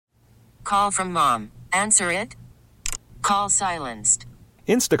Call from mom. Answer it. Call silenced.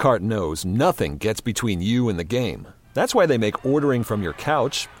 Instacart knows nothing gets between you and the game. That's why they make ordering from your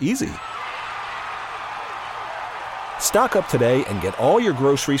couch easy. Stock up today and get all your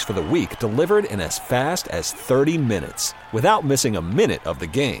groceries for the week delivered in as fast as 30 minutes without missing a minute of the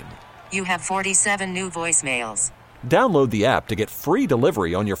game. You have 47 new voicemails. Download the app to get free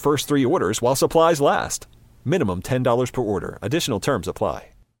delivery on your first 3 orders while supplies last. Minimum $10 per order. Additional terms apply.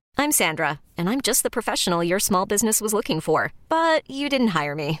 I'm Sandra, and I'm just the professional your small business was looking for. But you didn't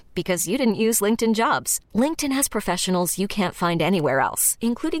hire me because you didn't use LinkedIn Jobs. LinkedIn has professionals you can't find anywhere else,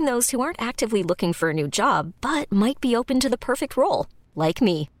 including those who aren't actively looking for a new job, but might be open to the perfect role, like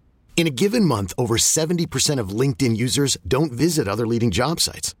me. In a given month, over 70% of LinkedIn users don't visit other leading job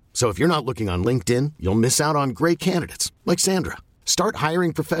sites. So if you're not looking on LinkedIn, you'll miss out on great candidates like Sandra. Start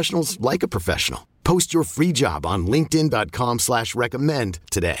hiring professionals like a professional. Post your free job on linkedin.com/recommend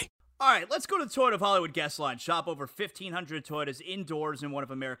today. All right, let's go to the Toyota of Hollywood guest line. Shop over 1,500 Toyotas indoors in one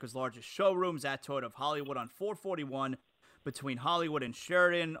of America's largest showrooms at Toyota of Hollywood on 441 between Hollywood and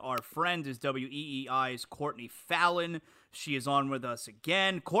Sheridan. Our friend is WEEI's Courtney Fallon. She is on with us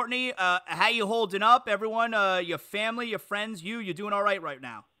again. Courtney, how you holding up? Everyone, your family, your friends, you doing all right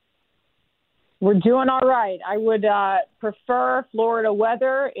now? We're doing all right. I would prefer Florida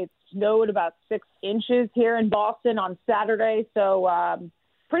weather. It snowed about 6 inches here in Boston on Saturday, so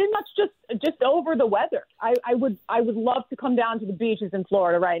pretty much just over the weather. I would love to come down to the beaches in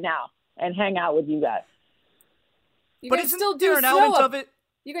Florida right now and hang out with you guys. But guys isn't still do there an snow element up, of it?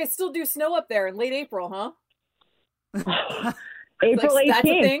 You guys still do snow up there in late April, huh? April 18th. That's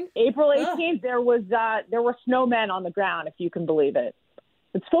a thing? April 18th. There were snowmen on the ground, if you can believe it.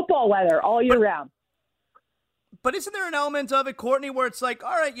 It's football weather all year round. But isn't there an element of it, Courtney, where it's like,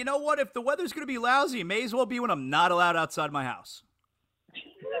 all right, you know what? If the weather's going to be lousy, it may as well be when I'm not allowed outside my house.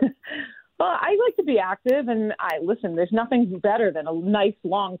 Well, I like to be active, and listen, there's nothing better than a nice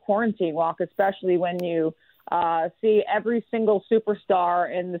long quarantine walk, especially when you see every single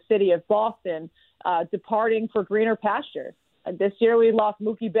superstar in the city of Boston departing for greener pastures. This year we lost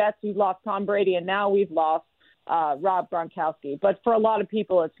Mookie Betts, we've lost Tom Brady, and now we've lost Rob Gronkowski. But for a lot of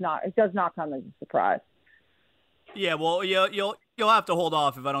people, it does not come as a surprise. Yeah, well, you'll have to hold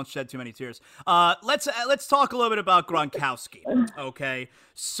off if I don't shed too many tears. Let's talk a little bit about Gronkowski. Okay,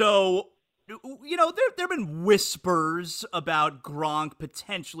 so there have been whispers about Gronk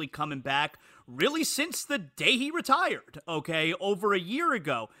potentially coming back really since the day he retired. Okay, over a year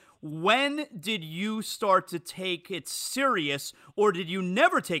ago. When did you start to take it serious, or did you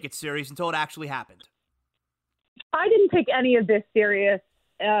never take it serious until it actually happened? I didn't take any of this serious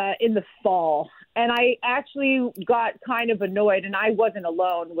in the fall. And I actually got kind of annoyed, and I wasn't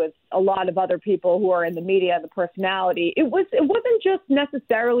alone with a lot of other people who are in the media and the personality. It wasn't just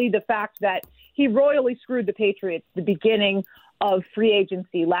necessarily the fact that he royally screwed the Patriots at the beginning of free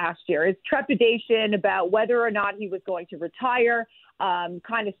agency last year. His trepidation about whether or not he was going to retire,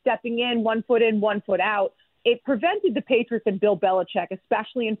 kind of stepping in, 1 foot in, 1 foot out. It prevented the Patriots and Bill Belichick,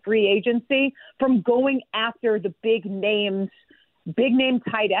 especially in free agency, from going after the big name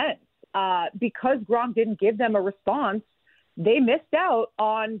tight ends. Because Gronk didn't give them a response, they missed out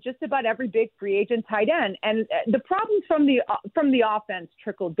on just about every big free agent tight end. And the problems from the offense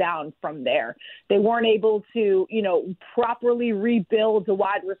trickled down from there. They weren't able to, properly rebuild the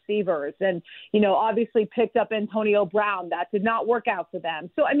wide receivers, and obviously picked up Antonio Brown. That did not work out for them.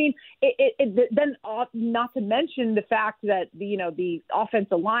 So I mean, then not to mention the fact that the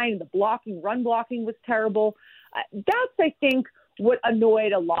offensive line, the run blocking was terrible. That's, I think, what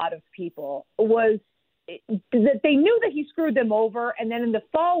annoyed a lot of people was that they knew that he screwed them over. And then in the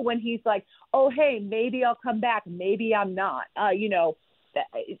fall, when he's like, oh, hey, maybe I'll come back, maybe I'm not, people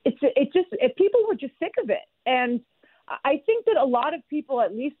were just sick of it. And I think that a lot of people,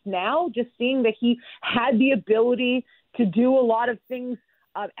 at least now, just seeing that he had the ability to do a lot of things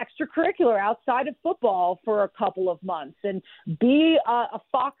extracurricular outside of football for a couple of months and be a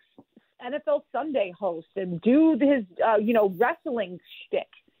Fox NFL Sunday host and do his, wrestling shtick.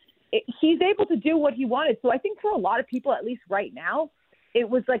 He's able to do what he wanted. So I think for a lot of people, at least right now, it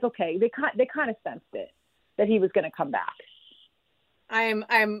was like, okay, they kind of sensed it, that he was going to come back.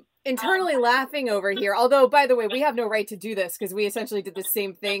 I'm internally laughing over here. Although, by the way, we have no right to do this because we essentially did the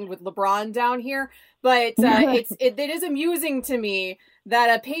same thing with LeBron down here. But it is amusing to me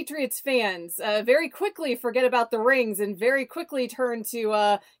that Patriots fans very quickly forget about the rings and very quickly turn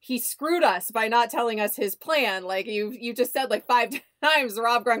to he screwed us by not telling us his plan. Like you just said like 5 times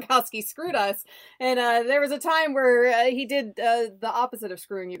Rob Gronkowski screwed us. And there was a time where he did the opposite of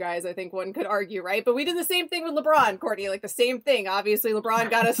screwing you guys, I think one could argue, right? But we did the same thing with LeBron, Courtney, like the same thing. Obviously,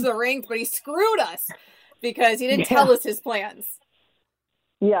 LeBron got us the rings, but he screwed us because he didn't tell us his plans.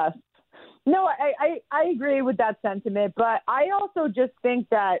 Yes. No, I agree with that sentiment, but I also just think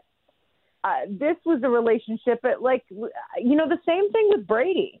that this was a relationship the same thing with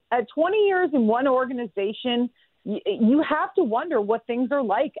Brady. At 20 years in one organization, you have to wonder what things are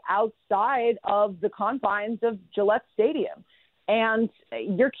like outside of the confines of Gillette Stadium. And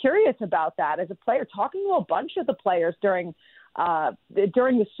you're curious about that as a player. Talking to a bunch of the players during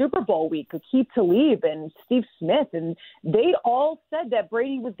the Super Bowl week, Aqib Talib and Steve Smith, and they all said that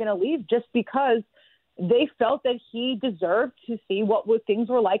Brady was going to leave just because they felt that he deserved to see what things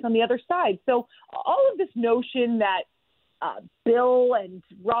were like on the other side. So all of this notion that Bill and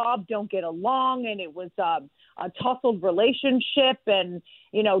Rob don't get along and it was a tussled relationship and,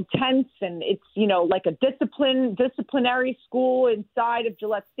 tense and it's, like a disciplinary school inside of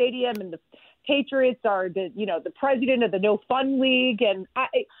Gillette Stadium and the Patriots are the president of the No Fun League. And I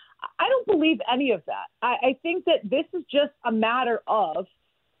don't believe any of that. I think that this is just a matter of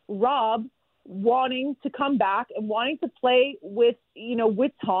Rob wanting to come back and wanting to play with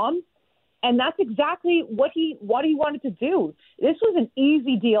Tom. And that's exactly what he wanted to do. This was an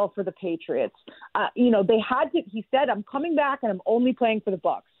easy deal for the Patriots. They had to, he said, I'm coming back and I'm only playing for the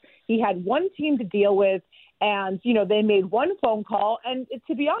Bucs. He had one team to deal with. And, they made one phone call. And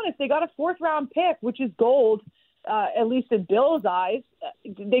to be honest, they got a 4th-round pick, which is gold, at least in Bill's eyes.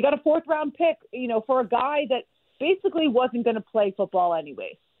 They got a 4th-round pick, for a guy that basically wasn't going to play football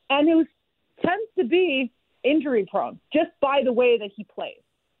anyway. And who tends to be injury-prone just by the way that he plays.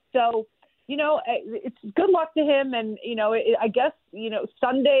 So, it's good luck to him. And, I guess,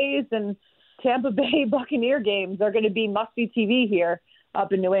 Sundays and Tampa Bay Buccaneer games are going to be must-see TV here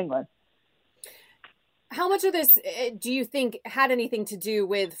up in New England. How much of this do you think had anything to do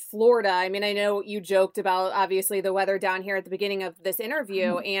with Florida? I mean, I know you joked about, obviously, the weather down here at the beginning of this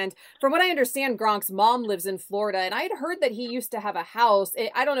interview. And from what I understand, Gronk's mom lives in Florida. And I had heard that he used to have a house.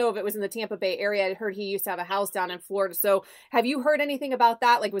 I don't know if it was in the Tampa Bay area. I heard he used to have a house down in Florida. So have you heard anything about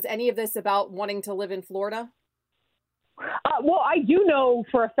that? Like, was any of this about wanting to live in Florida? Well, I do know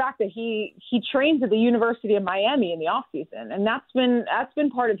for a fact that he trains at the University of Miami in the off season, and that's been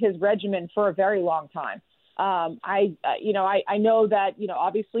part of his regimen for a very long time. I know that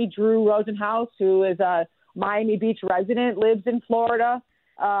obviously Drew Rosenhaus, who is a Miami Beach resident, lives in Florida.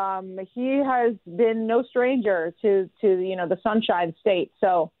 He has been no stranger to the Sunshine State.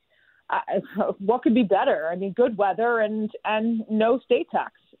 So, what could be better? I mean, good weather and no state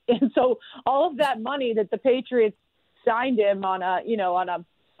tax. And so all of that money that the Patriots signed him on a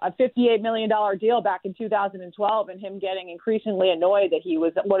 $58 million deal back in 2012 and him getting increasingly annoyed that he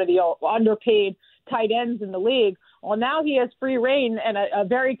was one of the underpaid tight ends in the league. Well, now he has free reign and a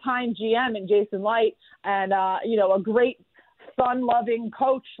very kind GM in Jason Light and, a great fun-loving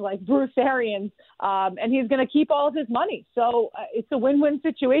coach like Bruce Arians, and he's going to keep all of his money. So it's a win-win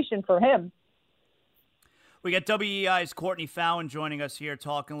situation for him. We got WEI's Courtney Fallon joining us here,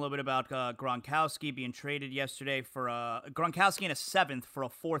 talking a little bit about Gronkowski being traded yesterday for Gronkowski in a 7th for a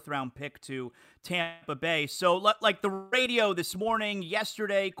 4th-round pick to Tampa Bay. So, like the radio this morning,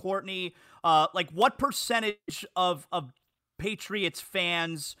 yesterday, Courtney, what percentage of Patriots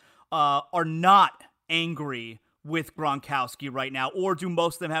fans are not angry with Gronkowski right now, or do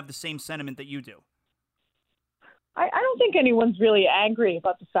most of them have the same sentiment that you do? I don't think anyone's really angry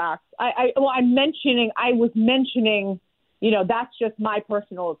about the facts. I was mentioning, that's just my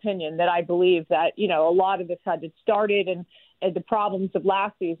personal opinion that I believe that, a lot of this had started and the problems of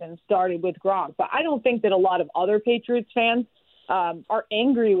last season started with Gronk. But I don't think that a lot of other Patriots fans are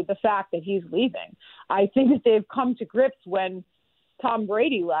angry with the fact that he's leaving. I think that they've come to grips when Tom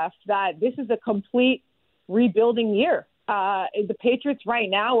Brady left that this is a complete rebuilding year. The Patriots right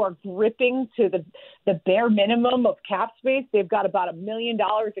now are gripping to the bare minimum of cap space. They've got about $1 million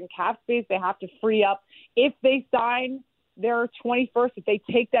in cap space they have to free up. If they sign their 21st, if they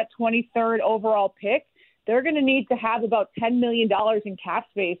take that 23rd overall pick, they're going to need to have about $10 million in cap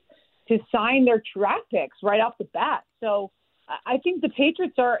space to sign their draft picks right off the bat. So I think the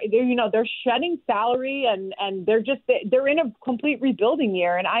Patriots they're shedding salary and they're in a complete rebuilding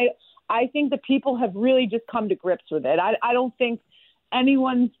year. And I think the people have really just come to grips with it. I don't think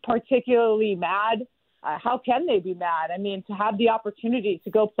anyone's particularly mad. How can they be mad? I mean, to have the opportunity to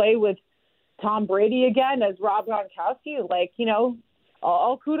go play with Tom Brady again as Rob Gronkowski, like,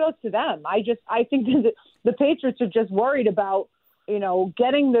 all kudos to them. I think that the Patriots are just worried about,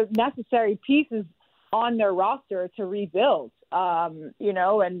 getting the necessary pieces on their roster to rebuild,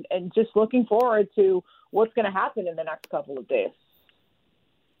 and just looking forward to what's going to happen in the next couple of days.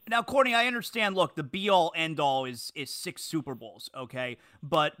 Now, Courtney, I understand, look, the be-all, end-all is 6 Super Bowls, okay?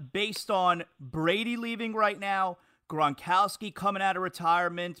 But based on Brady leaving right now, Gronkowski coming out of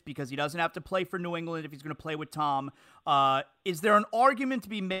retirement because he doesn't have to play for New England if he's going to play with Tom, is there an argument to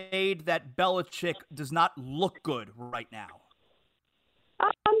be made that Belichick does not look good right now?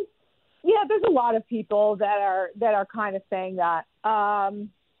 Yeah, there's a lot of people that are kind of saying that.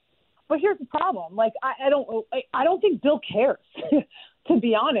 But here's the problem. Like, I don't think Bill cares, to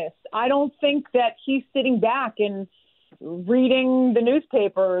be honest. I don't think that he's sitting back and reading the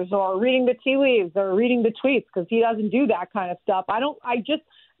newspapers or reading the tea leaves or reading the tweets, because he doesn't do that kind of stuff.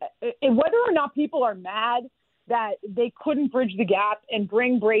 Whether or not people are mad that they couldn't bridge the gap and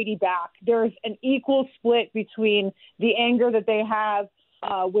bring Brady back, there's an equal split between the anger that they have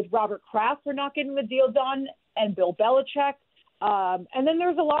with Robert Kraft for not getting the deal done and Bill Belichick. And then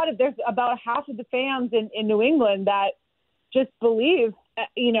there's about half of the fans in New England that just believe,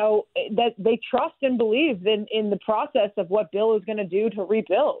 that they trust and believe in the process of what Bill is going to do to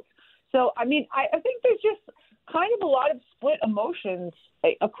rebuild. So, I mean, I think there's just kind of a lot of split emotions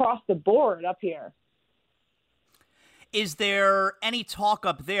across the board up here. Is there any talk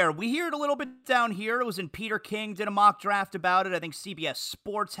up there? We hear it a little bit down here. It was in Peter King did a mock draft about it. I think CBS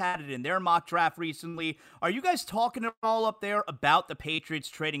Sports had it in their mock draft recently. Are you guys talking at all up there about the Patriots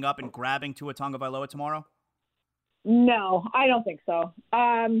trading up and grabbing Tua Tagovailoa tomorrow? No, I don't think so.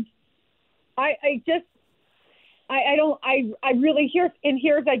 I just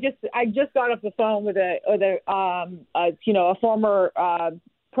got off the phone with a former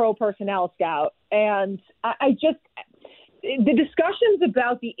pro personnel scout, and the discussions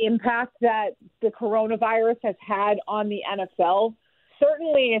about the impact that the coronavirus has had on the NFL,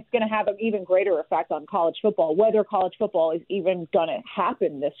 certainly it's going to have an even greater effect on college football, whether college football is even going to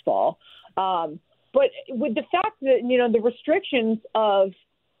happen this fall. But with the fact that, the restrictions of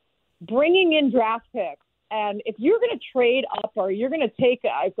bringing in draft picks, and if you're going to trade up or you're going to take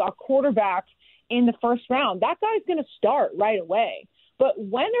a quarterback in the first round, that guy's going to start right away. But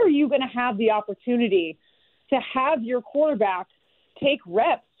when are you going to have the opportunity to have your quarterback take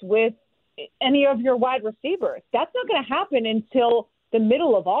reps with any of your wide receivers? That's not going to happen until the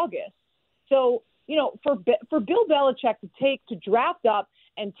middle of August. So, for Bill Belichick to draft up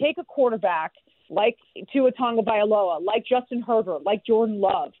and take a quarterback like Tua Tagovailoa, like Justin Herbert, like Jordan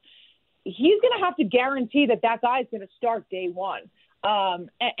Love, he's going to have to guarantee that guy's going to start day one.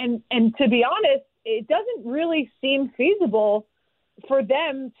 And to be honest, it doesn't really seem feasible for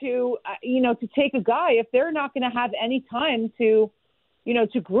them to take a guy if they're not going to have any time to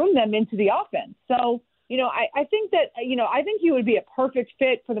groom them into the offense. So, I think that, I think he would be a perfect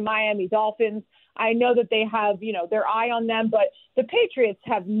fit for the Miami Dolphins. I know that they have, their eye on them, but the Patriots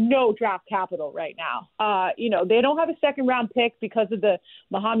have no draft capital right now. They don't have a second round pick because of the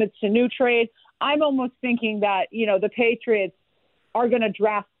Mohamed Sanu trade. I'm almost thinking that, the Patriots are going to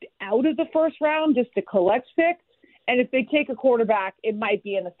draft out of the first round just to collect picks. And if they take a quarterback, it might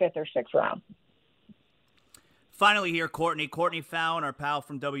be in the 5th or 6th round. Finally here, Courtney Fallon, our pal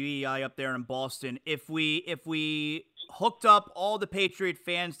from WEI up there in Boston. If we hooked up all the Patriot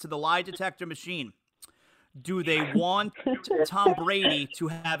fans to the lie detector machine, do they want Tom Brady to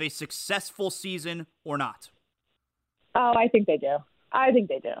have a successful season or not? Oh, I think they do.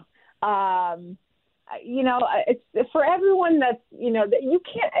 It's for everyone that's, that you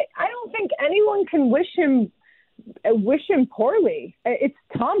can't, I don't think anyone can wish him poorly. It's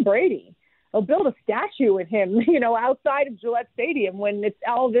Tom Brady. They'll build a statue with him, outside of Gillette Stadium when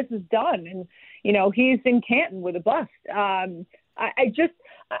all this is done. And, he's in Canton with a bust. I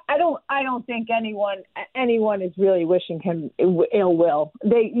don't think anyone is really wishing him ill will.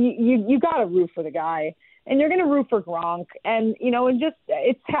 You got to root for the guy, and you're going to root for Gronk. And,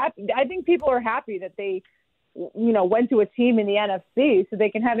 it's happy. I think people are happy that they, went to a team in the NFC so they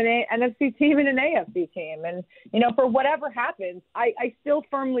can have an NFC team and an AFC team. And, for whatever happens, I still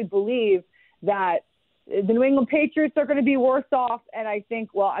firmly believe that the New England Patriots are going to be worse off. And I think,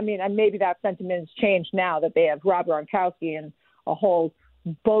 maybe that sentiment has changed now that they have Rob Gronkowski and a whole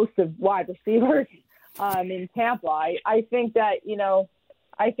boast of wide receivers in Tampa. I think that,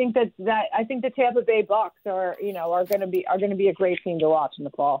 I think the Tampa Bay Bucks are going to be a great team to watch in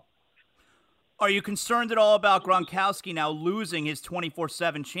the fall. Are you concerned at all about Gronkowski now losing his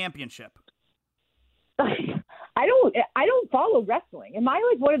 24/7 championship? I don't don't follow wrestling. Am I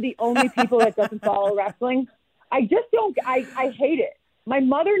like one of the only people that doesn't follow wrestling? I just don't. I hate it. My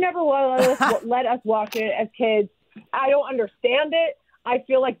mother never let us watch it as kids. I don't understand it. I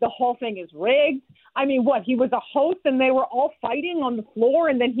feel like the whole thing is rigged. I mean, what? He was a host and they were all fighting on the floor,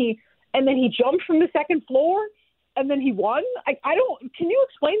 and then he jumped from the second floor and then he won. I don't. Can you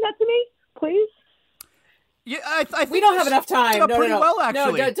explain that to me, please? Yeah, I think we don't have enough time. No, pretty well,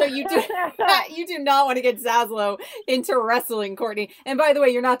 actually. No, you do not want to get Zaslow into wrestling, Courtney. And by the way,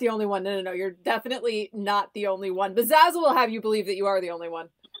 you're not the only one. No, you're definitely not the only one. But Zaslow will have you believe that you are the only one.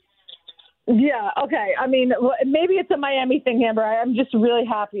 Yeah, okay. I mean, maybe it's a Miami thing, Amber. I'm just really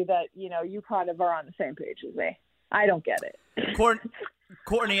happy that, you kind of are on the same page as me. I don't get it.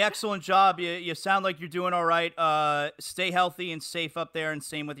 Courtney, excellent job. You sound like you're doing all right. Stay healthy and safe up there, and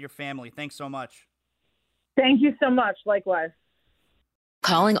same with your family. Thanks so much. Thank you so much. Likewise.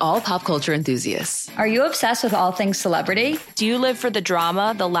 Calling all pop culture enthusiasts. Are you obsessed with all things celebrity? Do you live for the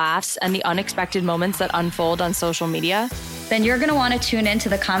drama, the laughs, and the unexpected moments that unfold on social media? Then you're going to want to tune in to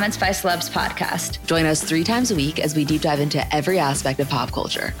the Comments by Celebs podcast. Join us 3 times a week as we deep dive into every aspect of pop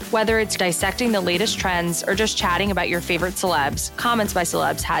culture. Whether it's dissecting the latest trends or just chatting about your favorite celebs, Comments by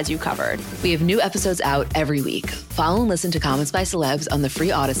Celebs has you covered. We have new episodes out every week. Follow and listen to Comments by Celebs on the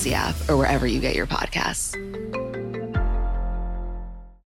free Odyssey app or wherever you get your podcasts.